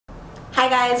Hi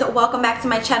guys, welcome back to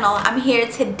my channel. I'm here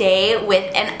today with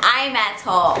an Imats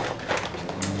haul.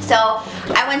 So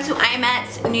I went to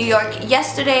Imats New York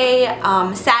yesterday,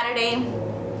 Saturday,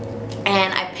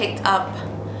 and I picked up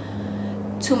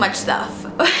too much stuff.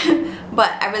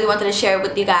 But I really wanted to share it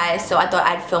with you guys, so I thought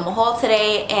I'd film a haul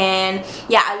today. And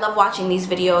yeah, I love watching these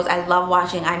videos. I love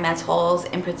watching Imats hauls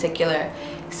in particular.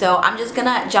 So I'm just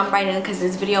gonna jump right in because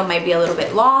this video might be a little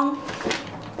bit long.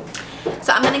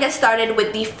 So I'm gonna get started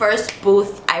with the first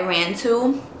booth I ran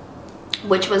to,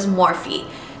 which was Morphe.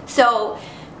 So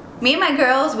me and my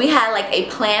girls, we had like a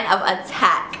plan of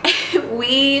attack.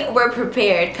 We were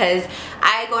prepared because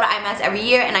I go to Imats every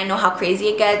year and I know how crazy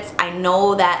it gets. I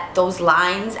know that those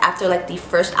lines after like the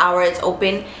first hour it's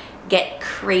open get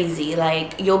crazy.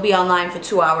 Like you'll be online for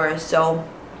 2 hours. So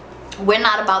we're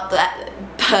not about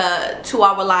the 2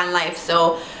 hour line life.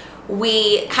 So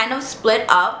we kind of split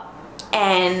up,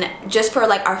 and just for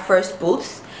like our first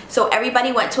booths, so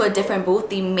everybody went to a different booth.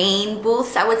 The main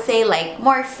booths, I would say, like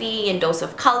Morphe and Dose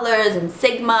of Colors and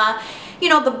Sigma, you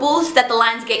know, the booths that the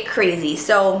lines get crazy.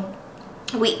 So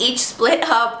we each split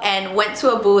up and went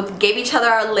to a booth, gave each other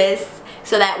our lists,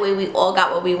 so that way we all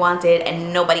got what we wanted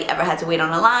and nobody ever had to wait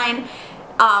on a line.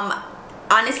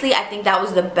 Honestly, I think that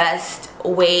was the best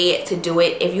way to do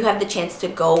it. If you have the chance to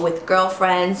go with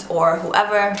girlfriends or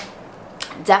whoever,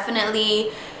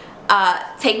 definitely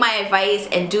take my advice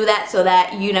and do that, so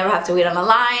that you never have to wait on a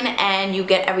line and you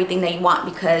get everything that you want.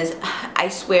 Because I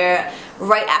swear,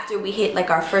 right after we hit like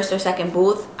our first or second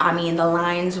booth, I mean, the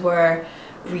lines were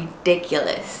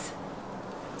ridiculous.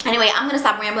 Anyway, I'm gonna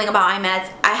stop rambling about Imats.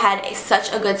 I had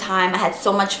such a good time. I had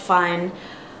so much fun.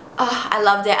 I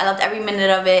loved it. I loved every minute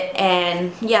of it,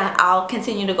 and yeah, I'll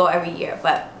continue to go every year.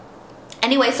 But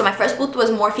anyway, so my first booth was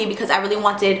Morphe because I really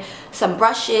wanted some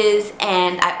brushes,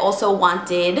 and I also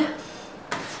wanted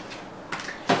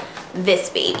this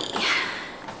baby.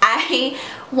 I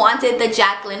wanted the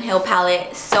Jaclyn Hill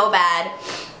palette so bad.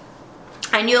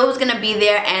 I knew it was gonna be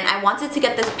there, and I wanted to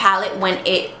get this palette when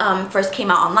it first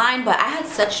came out online, but I had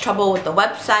such trouble with the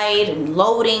website and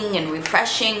loading and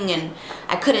refreshing, and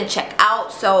I couldn't check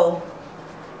out. So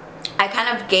I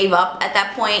kind of gave up at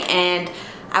that point, and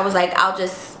I was like, I'll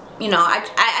just, you know,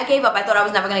 I gave up. I thought I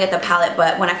was never gonna get the palette,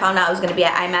 but when I found out it was gonna be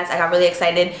at Imats, I got really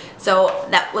excited. So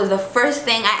that was the first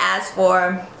thing I asked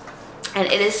for, and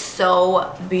it is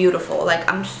so beautiful. Like,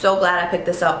 I'm so glad I picked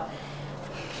this up.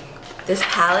 This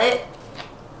palette,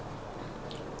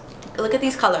 look at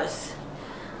these colors.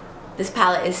 This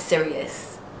palette is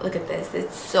serious. Look at this.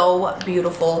 It's so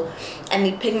beautiful, and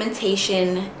the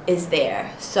pigmentation is there.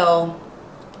 So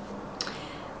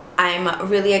I'm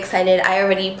really excited. I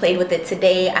already played with it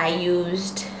today. I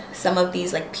used some of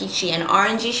these like peachy and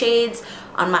orangey shades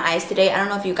on my eyes today. I don't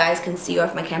know if you guys can see or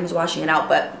if my camera's washing it out,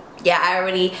 but yeah, I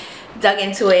already dug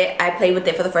into it. I played with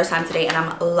it for the first time today, and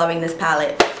I'm loving this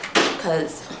palette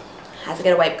because I have to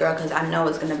get a wipe, girl, because I know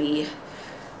it's gonna be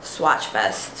swatch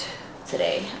fest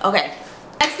today. Okay,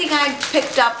 next thing I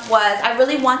picked up was, I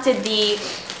really wanted the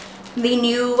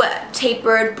new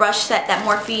tapered brush set that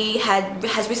Morphe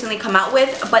has recently come out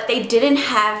with, but they didn't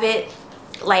have it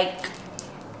like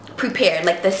prepared.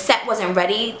 Like the set wasn't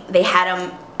ready. They had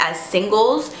them as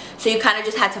singles, so you kind of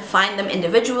just had to find them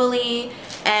individually,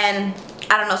 and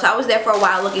I don't know, so I was there for a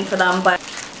while looking for them, but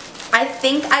I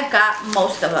think I got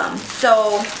most of them.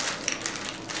 So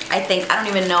I don't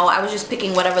even know, I was just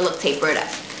picking whatever looked tapered,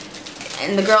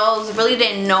 and the girls really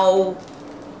didn't know.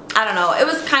 I don't know, it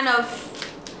was kind of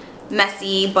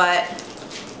messy, but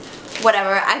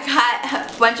whatever. I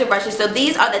got a bunch of brushes. So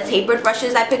these are the tapered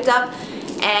brushes I picked up,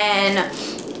 and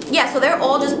yeah, so they're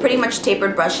all just pretty much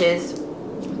tapered brushes.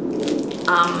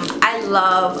 I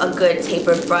love a good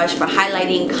tapered brush for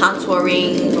highlighting,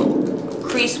 contouring,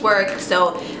 crease work.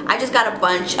 So I just got a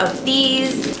bunch of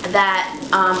these that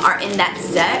are in that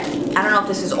set. I don't know if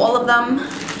this is all of them.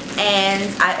 And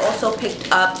I also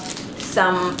picked up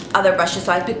some other brushes.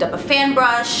 So I picked up a fan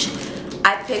brush.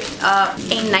 I picked up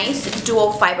a nice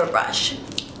dual fiber brush.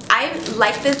 I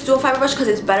like this dual fiber brush because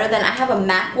it's better than, I have a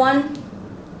MAC one.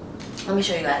 Let me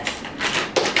show you guys.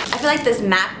 I feel like this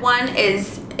MAC one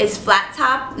is flat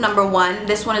top, number one.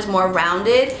 This one is more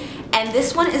rounded, and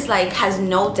this one is like, has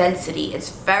no density. It's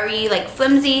very like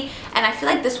flimsy, and I feel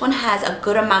like this one has a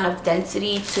good amount of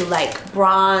density to like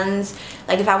bronze.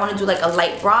 Like if I want to do like a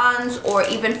light bronze, or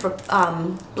even for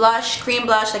blush, cream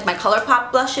blush, like my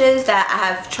ColourPop blushes that I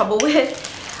have trouble with,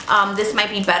 this might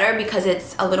be better because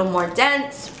it's a little more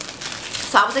dense.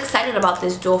 So I was excited about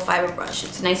this dual fiber brush.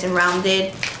 It's nice and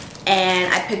rounded.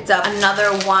 And I picked up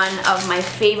another one of my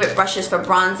favorite brushes for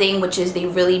bronzing, which is the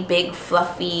really big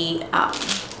fluffy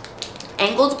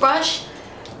angled brush.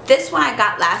 This one I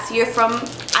got last year from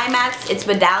Imats. It's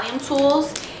Medallion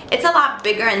Tools. It's a lot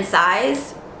bigger in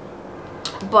size,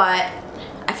 but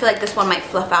I feel like this one might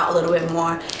fluff out a little bit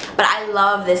more. But I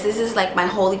love this. This is like my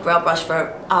holy grail brush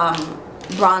for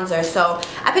bronzer. So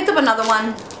I picked up another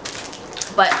one,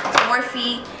 but it's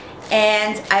Morphe.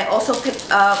 And I also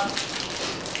picked up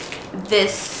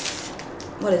this,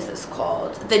 what is this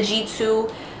called? The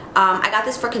G2. I got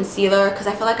this for concealer because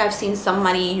I feel like I've seen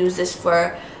somebody use this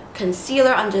for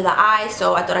concealer under the eye,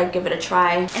 so I thought I'd give it a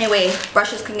try. Anyway,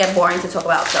 brushes can get boring to talk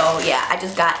about, so yeah, I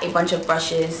just got a bunch of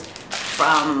brushes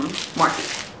from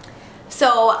Morphe.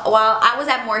 So while I was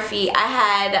at Morphe, I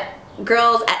had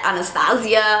girls at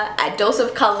Anastasia, at Dose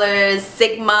of Colors,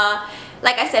 Sigma.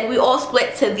 Like I said, we all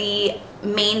split to the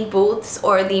main booths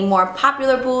or the more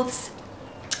popular booths,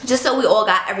 just so we all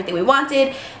got everything we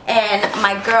wanted. And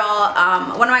my girl,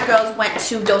 one of my girls went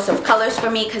to Dose of Colors for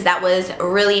me because that was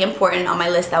really important on my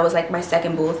list. That was like my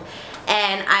second booth.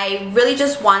 And I really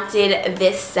just wanted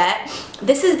this set.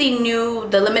 This is the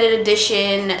limited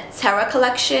edition Terra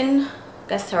collection. I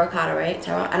guess terracotta, right?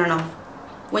 Terra? I don't know.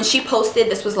 When she posted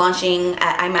this was launching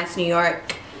at Imats New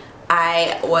York,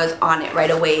 I was on it right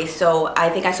away. So I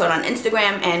think I saw it on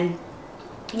Instagram, and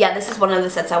yeah, this is one of the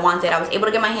sets I wanted. I was able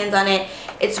to get my hands on it.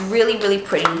 It's really, really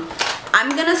pretty. I'm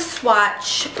gonna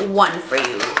swatch one for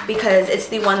you because it's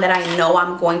the one that I know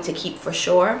I'm going to keep for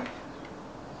sure.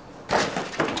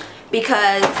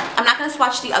 Because I'm not gonna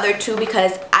swatch the other two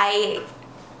because I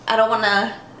don't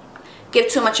wanna give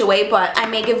too much away, but I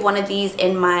may give one of these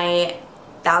in my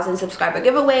 1,000 subscriber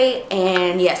giveaway.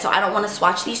 And yeah, so I don't wanna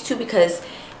swatch these two because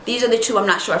these are the two I'm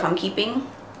not sure if I'm keeping.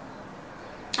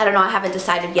 I don't know, I haven't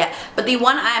decided yet. But the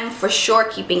one I'm for sure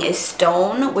keeping is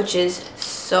Stone, which is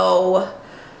so,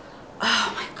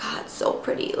 oh my god, so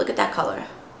pretty. Look at that color.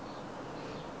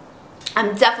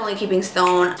 I'm definitely keeping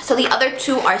Stone. So the other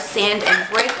two are Sand and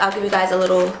Brick. I'll give you guys a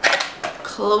little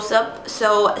close-up.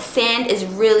 So Sand is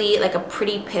really like a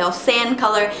pretty pale sand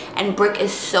color, and Brick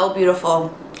is so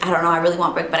beautiful. I don't know, I really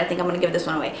want Brick, but I think I'm gonna give this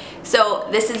one away. So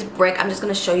this is Brick. I'm just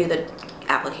gonna show you the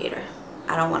applicator.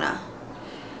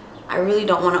 I really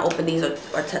don't want to open these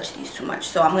or touch these too much.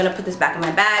 So I'm going to put this back in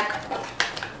my bag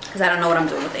because I don't know what I'm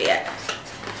doing with it yet.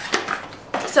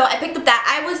 So I picked up that.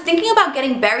 I was thinking about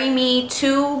getting Bury Me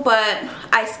too, but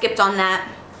I skipped on that.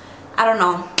 I don't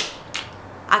know.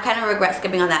 I kind of regret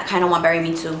skipping on that. I kind of want Bury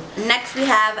Me too. Next we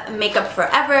have Makeup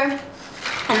Forever.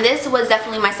 And this was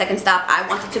definitely my second stop I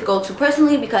wanted to go to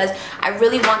personally because I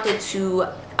really wanted to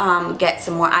get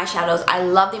some more eyeshadows. I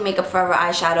love the Makeup Forever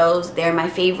eyeshadows. They're my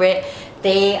favorite.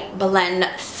 They blend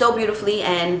so beautifully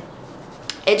and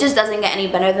it just doesn't get any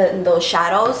better than those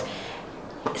shadows.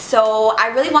 So I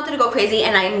really wanted to go crazy,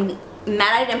 and I'm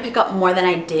mad I didn't pick up more than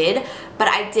I did, but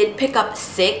I did pick up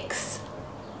 6.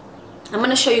 I'm going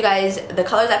to show you guys the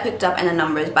colors I picked up and the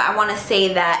numbers, but I want to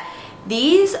say that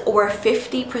these were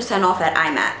 50% off at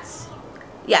Imats.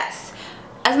 Yes.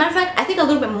 As a matter of fact, I think a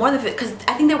little bit more than 50 because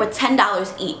I think they were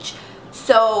 $10 each.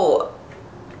 So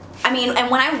I mean, and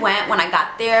when I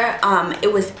got there,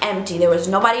 it was empty. There was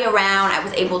nobody around. I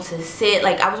was able to sit,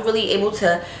 like I was really able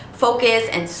to focus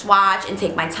and swatch and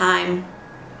take my time.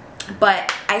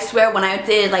 But I swear when I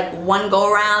did like one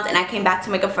go around and I came back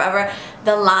to Makeup Forever,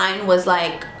 the line was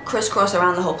like crisscross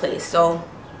around the whole place. So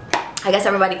I guess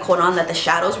everybody caught on that the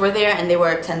shadows were there and they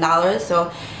were $10.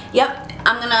 So yep,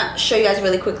 I'm gonna show you guys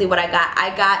really quickly what I got. I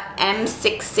got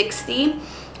M660,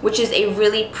 which is a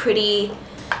really pretty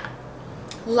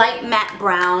light matte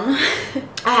brown.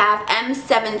 I have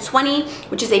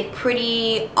M720, which is a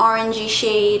pretty orangey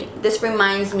shade. This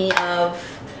reminds me of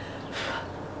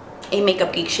a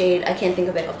Makeup Geek shade. I can't think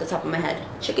of it off the top of my head.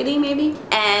 Chickadee maybe?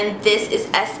 And this is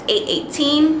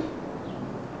S818,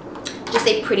 just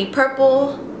a pretty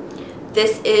purple.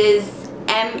 This is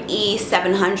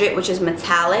ME700, which is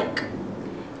metallic,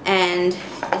 and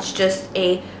it's just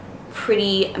a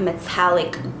pretty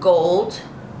metallic gold.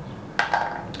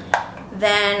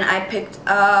 Then I picked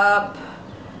up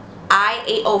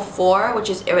I804, which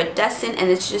is iridescent,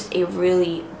 and it's just a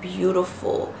really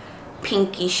beautiful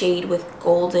pinky shade with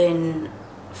golden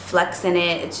flecks in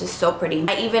it. It's just so pretty.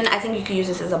 I think you could use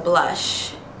this as a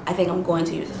blush. I think I'm going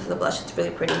to use this as a blush. It's really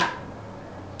pretty.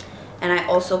 And I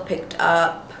also picked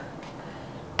up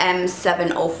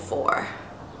M704.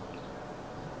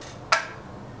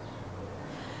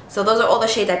 So those are all the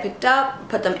shades I picked up.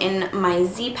 Put them in my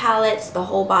Z palettes, the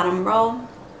whole bottom row.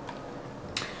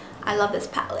 I love this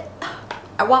palette.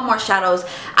 I want more shadows.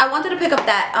 I wanted to pick up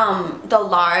that the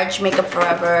large Makeup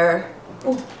Forever.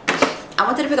 Ooh. I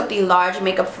wanted to pick up the large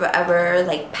Makeup Forever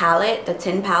like palette, the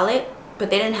tin palette, but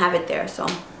they didn't have it there, so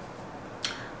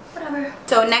whatever. whatever.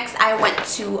 So next I went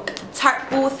to the Tarte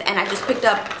booth and I just picked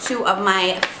up 2 of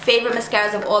my favorite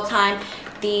mascaras of all time.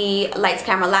 The Lights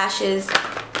Camera Lashes.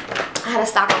 I had to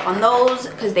stock up on those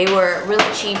because they were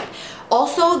really cheap.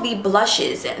 Also the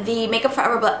blushes, the Makeup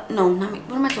Forever what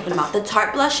am I talking about? The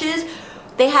Tarte blushes.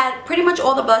 They had pretty much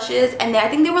all the blushes and I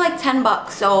think they were like 10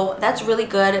 bucks, so that's really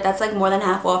good. That's like more than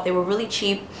half off. They were really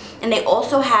cheap. And they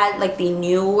also had like the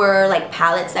newer like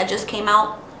palettes that just came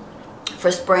out for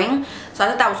spring, so I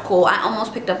thought that was cool. I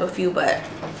almost picked up a few, but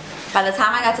by the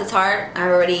time I got to Tarte, I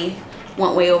already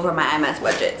went way over my Imats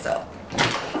budget. So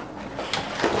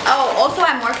oh, also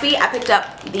at Morphe I picked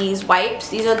up these wipes.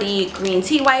 These are the green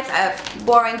tea wipes.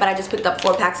 Boring, but I just picked up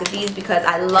 4 packs of these because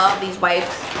I love these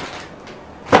wipes.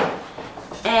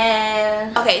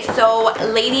 And okay, so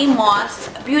Lady Moss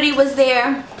Beauty was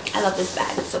there. I love this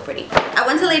bag, it's so pretty. I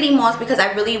went to Lady Moss because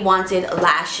I really wanted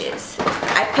lashes.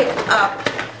 I picked up,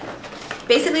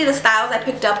 basically the styles I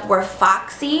picked up were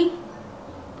Foxy,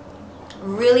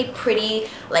 really pretty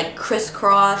like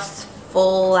crisscross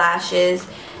full lashes,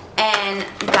 and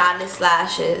Goddess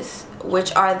Lashes,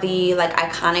 which are the like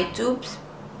iconic dupes,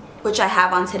 which I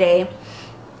have on today.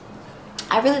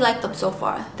 I really like them so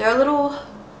far. They're a little,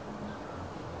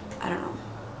 I don't know,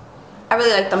 I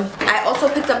really like them. I also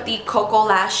picked up the KoKo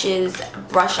Lashes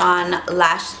brush on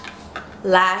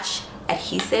lash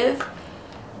adhesive.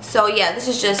 So yeah, this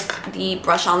is just the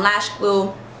brush on lash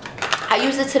glue. I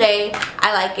used it today.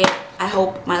 I like it. I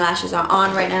hope my lashes are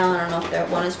on right now. I don't know if their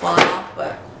one is falling off,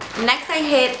 but next I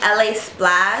hit LA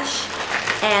Splash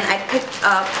and I picked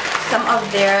up some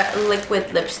of their liquid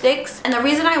lipsticks. And the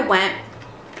reason I went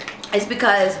is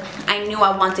because I knew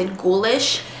I wanted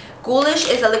Ghoulish. Ghoulish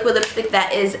is a liquid lipstick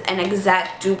that is an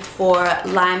exact dupe for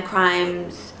Lime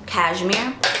Crime's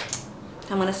Cashmere.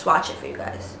 I'm gonna swatch it for you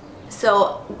guys.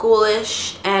 So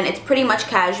Ghoulish, and it's pretty much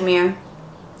cashmere.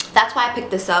 That's why I picked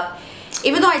this up.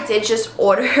 Even though I did just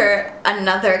order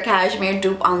another cashmere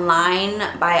dupe online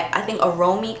by, I think,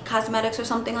 Aromi Cosmetics or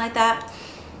something like that.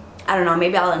 I don't know,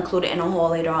 maybe I'll include it in a haul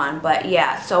later on. But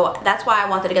yeah, so that's why I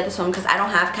wanted to get this one, because I don't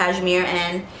have cashmere.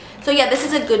 And so yeah, this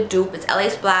is a good dupe. It's LA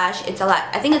Splash. It's a lot,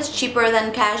 I think it's cheaper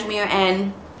than cashmere.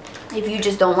 And if you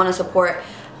just don't want to support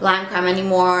Lime Crime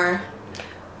anymore,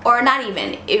 or not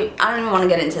even, I don't even want to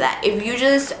get into that. If you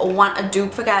just want a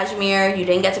dupe for cashmere, you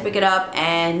didn't get to pick it up,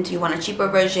 and you want a cheaper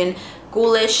version,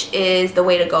 Ghoulish is the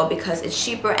way to go because it's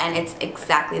cheaper and it's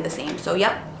exactly the same. So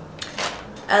yep,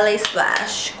 LA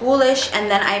Splash, Ghoulish,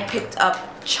 and then I picked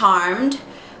up Charmed,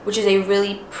 which is a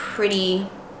really pretty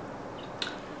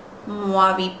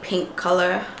mauve pink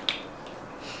color.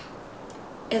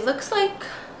 It looks like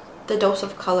the Dose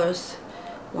of Colors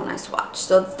when I swatch.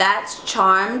 So that's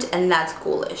Charmed and that's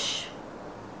Ghoulish.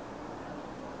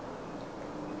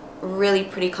 Really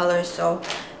pretty colors. So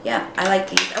yeah, I like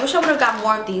these. I wish I would have got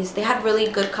more of these. They had really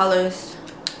good colors.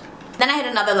 Then I hit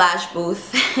another lash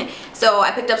booth. So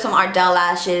I picked up some Ardell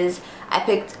Lashes. I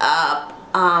picked up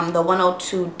the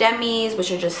 102 Demis,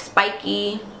 which are just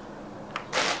spiky.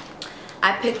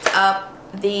 I picked up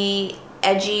the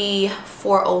edgy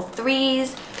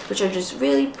 403s, which are just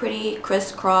really pretty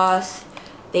crisscross.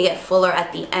 They get fuller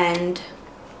at the end.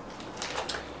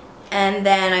 And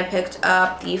then I picked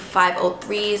up the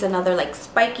 503s, another like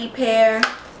spiky pair.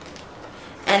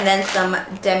 And then some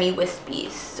Demi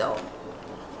Wispies. So,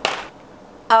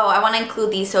 oh, I want to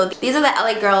include these. So these are the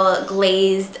LA Girl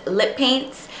Glazed lip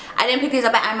paints. I didn't pick these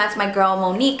up at Imats. My girl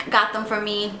Monique got them for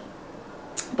me.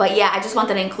 But yeah, I just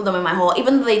wanted to include them in my haul,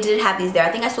 even though they did have these there.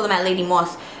 I think I saw them at Lady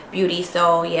Moss Beauty.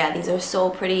 So yeah, these are so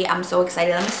pretty. I'm so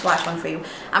excited. Let me swatch one for you.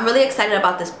 I'm really excited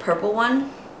about this purple one.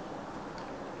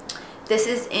 This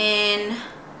is in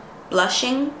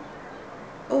Blushing.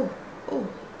 Oh, oh,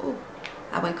 oh.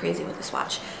 I went crazy with the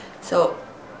swatch. So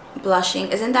Blushing.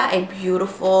 Isn't that a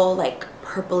beautiful, like,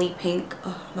 purpley pink?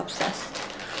 Oh, I'm obsessed.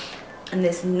 And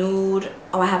this Nude.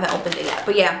 Oh, I haven't opened it yet.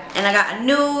 But yeah, and I got a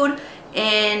Nude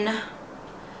in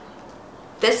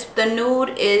this. The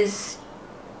Nude is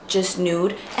just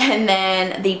Nude, and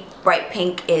then the bright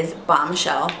pink is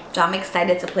Bombshell. So I'm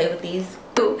excited to play with these.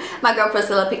 My girl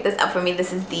Priscilla picked this up for me.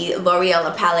 This is the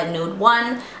Loreal Palette Nude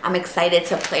 1. I'm excited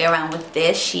to play around with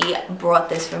this. She brought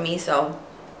this for me, so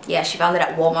yeah, she found it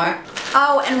at Walmart.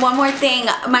 Oh, and one more thing,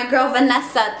 my girl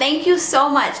Vanessa, thank you so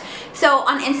much. So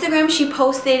on Instagram, she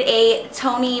posted a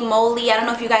Tony Moly. I don't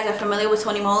know if you guys are familiar with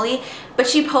Tony Moly, but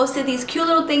she posted these cute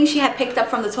little things she had picked up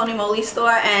from the Tony Moly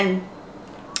store, and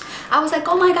I was like,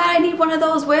 oh my god, I need one of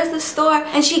those. Where's the store?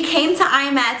 And she came to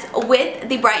Imats with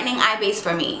the brightening eye base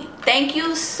for me. Thank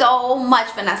you so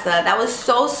much, Vanessa. That was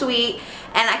so sweet.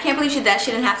 And I can't believe she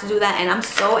didn't have to do that. And I'm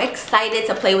so excited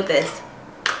to play with this.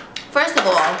 First of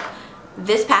all,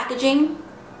 this packaging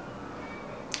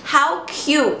How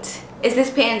cute is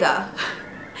this panda?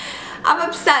 I'm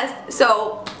obsessed.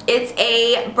 So it's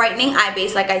a brightening eye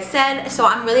base, like I said, so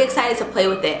I'm really excited to play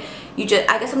with it.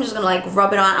 I guess I'm just gonna like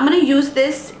rub it on. I'm gonna use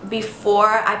this before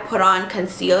I put on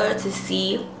concealer to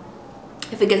see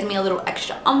if it gives me a little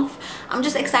extra oomph. I'm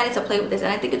just excited to play with this, and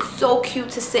I think it's so cute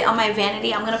to sit on my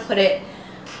vanity. I'm gonna put it,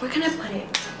 where can I put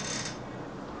it?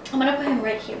 I'm gonna put him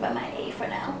right here by my A for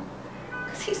now,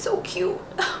 because he's so cute.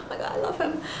 Oh my god, I love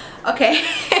him. Okay.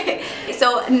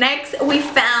 So next we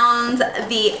found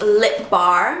the lip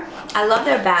bar. I love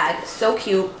their bag, so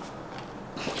cute.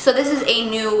 So this is a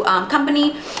new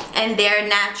company, and they're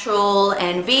natural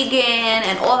and vegan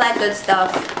and all that good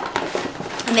stuff,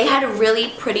 and they had really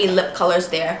pretty lip colors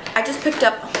there. I just picked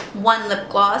up one lip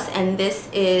gloss, and this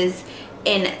is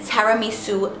in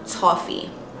tiramisu toffee.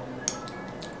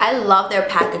 I love their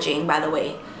packaging, by the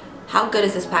way. How good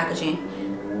is this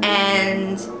packaging?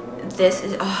 And this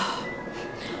is, oh,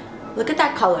 look at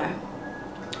that color.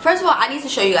 First of all, I need to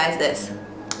show you guys this.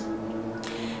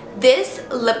 This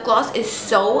lip gloss is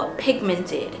so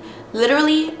pigmented.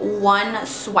 Literally one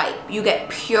swipe, you get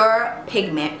pure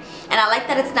pigment. And I like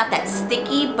that it's not that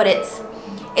sticky, but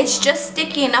it's just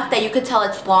sticky enough that you could tell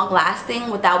it's long lasting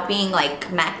without being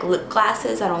like MAC lip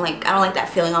glosses. I don't like that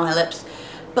feeling on my lips.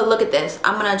 But look at this.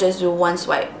 I'm gonna just do one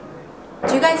swipe.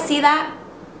 Do you guys see that?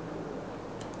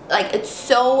 Like, it's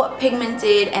so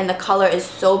pigmented and the color is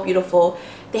so beautiful.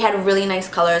 They had really nice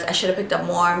colors. I should have picked up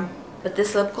more. But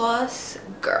this lip gloss,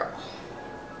 girl,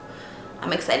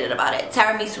 I'm excited about it.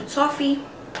 Tiramisu toffee.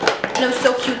 And it was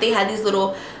so cute. They had these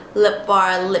little lip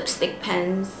bar lipstick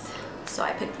pens. So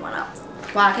I picked one up.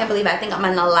 Wow, I can't believe it. I think I'm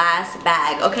in the last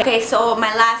bag. Okay, so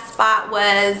my last spot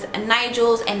was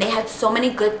Nigel's, and they had so many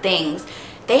good things.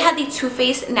 They had the Too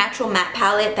Faced Natural Matte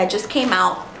Palette that just came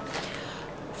out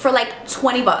for like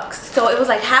 20 bucks. So it was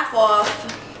like half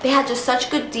off. They had just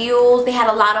such good deals. They had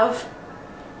a lot of,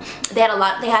 they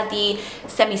had the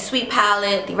semi-sweet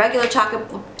palette, the regular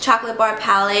chocolate bar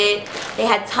palette. They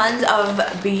had tons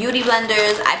of beauty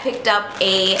blenders. I picked up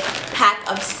a pack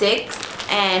of 6,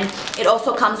 and it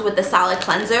also comes with the solid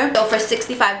cleanser. So for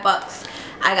 65 bucks,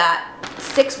 I got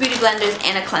 6 beauty blenders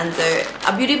and a cleanser.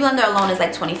 A beauty blender alone is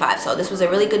like 25, so this was a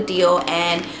really good deal.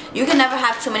 And you can never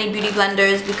have too many beauty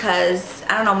blenders because,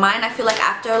 I don't know, mine, I feel like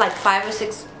after like 5 or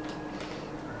 6,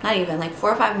 not even, like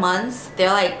 4 or 5 months,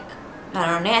 they're like, I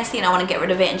don't know, nasty, and I want to get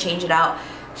rid of it and change it out.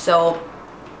 So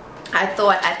I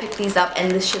thought I picked these up,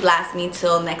 and this should last me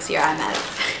till next year,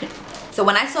 Imats. So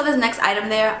when I saw this next item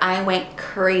there, I went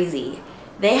crazy.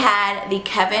 They had the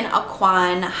Kevyn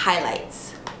aucoin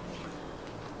highlights.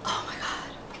 Oh my god.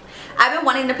 I've been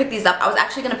wanting to pick these up. I was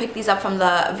actually going to pick these up from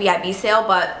the VIB sale,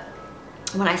 but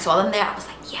when I saw them there, I was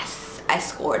like, yes, I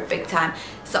scored big time.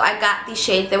 So I got these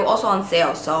shades. They were also on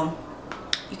sale, so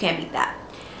you can't beat that.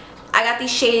 I got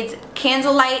these shades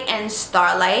Candlelight and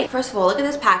Starlight. First of all, look at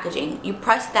this packaging. You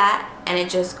press that and it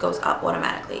just goes up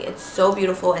automatically. It's so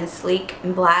beautiful and sleek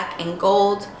and black and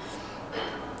gold.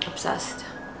 Obsessed.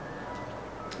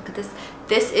 Look at this.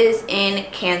 This is in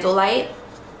Candlelight.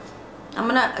 I'm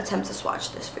gonna attempt to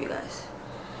swatch this for you guys.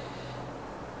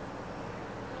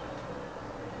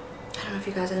 I don't know if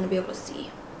you guys are gonna be able to see.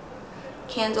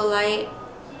 Candlelight.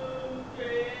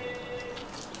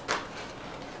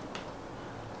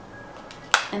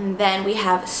 And then we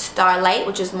have Starlight,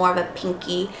 which is more of a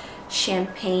pinky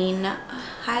champagne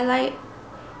highlight.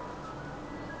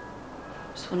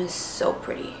 This one is so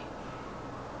pretty.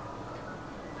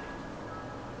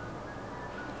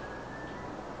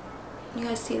 You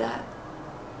guys see that?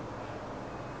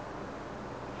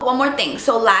 One more thing.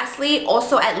 So lastly,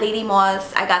 also at Lady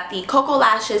Moss, I got the KoKo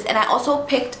Lashes, and I also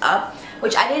picked up,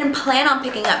 which I didn't plan on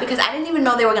picking up because I didn't even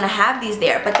know they were going to have these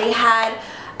there, but they had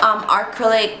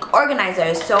acrylic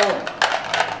organizers. So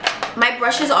my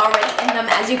brush is already in them,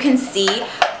 as you can see,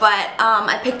 but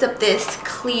I picked up this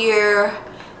clear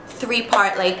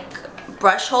 3-part like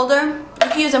brush holder. You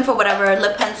can use them for whatever,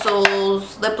 lip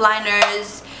pencils, lip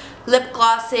liners, lip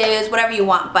glosses, whatever you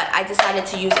want, but I decided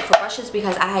to use it for brushes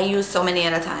because I use so many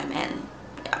at a time. And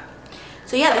yeah,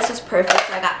 so yeah, this is perfect.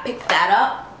 So I picked that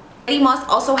up. Lady Moss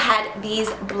also had these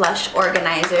blush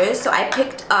organizers, so I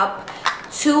picked up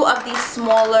 2 of these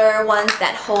smaller ones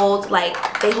that hold,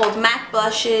 like, they hold MAC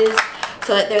blushes,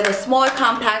 so that they're the smaller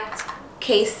compact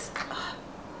case,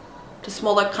 the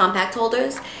smaller compact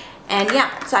holders. And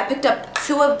yeah, so I picked up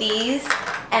 2 of these,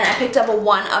 and I picked up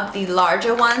one of the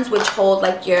larger ones, which hold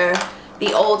like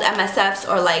the old MSFs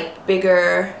or like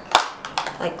bigger,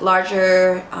 like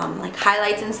larger like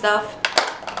highlights and stuff.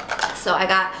 So I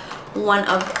got one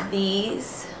of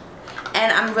these. And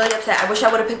I'm really upset. I wish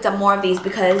I would have picked up more of these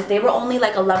because they were only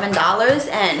like $11,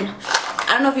 and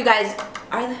don't know if you guys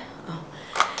are they? Oh.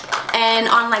 And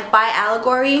on like Buy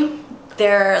Allegory,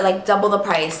 they're like double the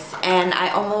price, and I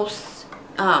almost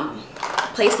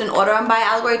placed an order on Buy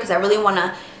Allegory because I really want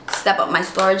to step up my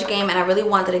storage game, and I really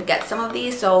wanted to get some of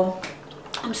these. So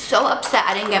I'm so upset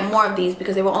I didn't get more of these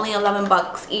because they were only 11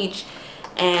 bucks each,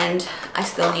 and I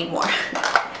still need more.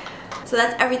 So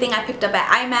that's everything I picked up at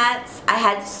Imats. I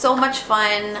had so much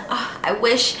fun. I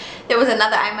wish there was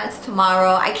another Imats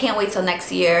tomorrow. I can't wait till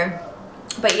next year.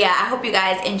 But yeah, I hope you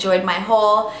guys enjoyed my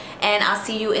haul, and I'll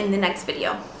see you in the next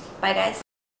video. Bye guys.